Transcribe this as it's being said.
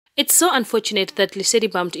It's so unfortunate that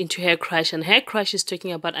Lisedi bumped into her crush, and her crush is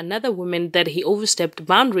talking about another woman that he overstepped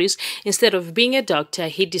boundaries. Instead of being a doctor,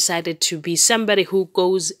 he decided to be somebody who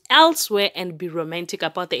goes elsewhere and be romantic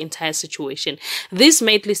about the entire situation. This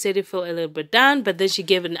made Lisedi feel a little bit down, but then she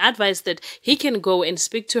gave an advice that he can go and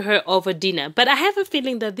speak to her over dinner. But I have a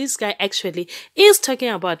feeling that this guy actually is talking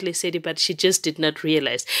about Lisedi, but she just did not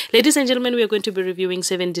realize. Ladies and gentlemen, we are going to be reviewing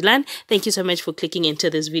 7 de Laan. Thank you so much for clicking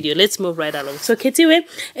into this video. Let's move right along. So Ketiwe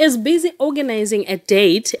is busy organizing a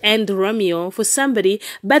date and Romeo for somebody,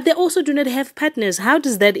 but they also do not have partners. How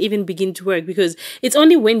does that even begin to work? Because it's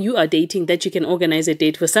only when you are dating that you can organize a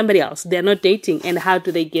date for somebody else. They're not dating, and how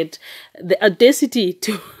do they get the audacity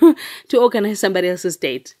to to organize somebody else's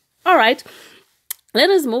date? All right. Let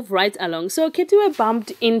us move right along. So Ketiwe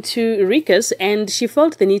bumped into Rikus, and she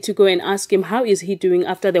felt the need to go and ask him how is he doing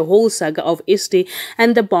after the whole saga of Isti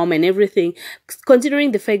and the bomb and everything,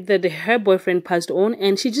 considering the fact that her boyfriend passed on,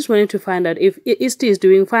 and she just wanted to find out if Isti is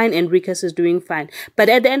doing fine and Rikus is doing fine. But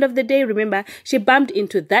at the end of the day, remember, she bumped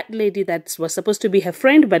into that lady that was supposed to be her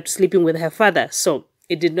friend but sleeping with her father. So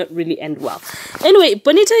it did not really end well. Anyway,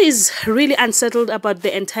 Bonita is really unsettled about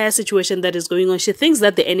the entire situation that is going on. She thinks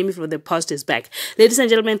that the enemy from the past is back. Ladies and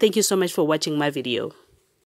gentlemen, thank you so much for watching my video.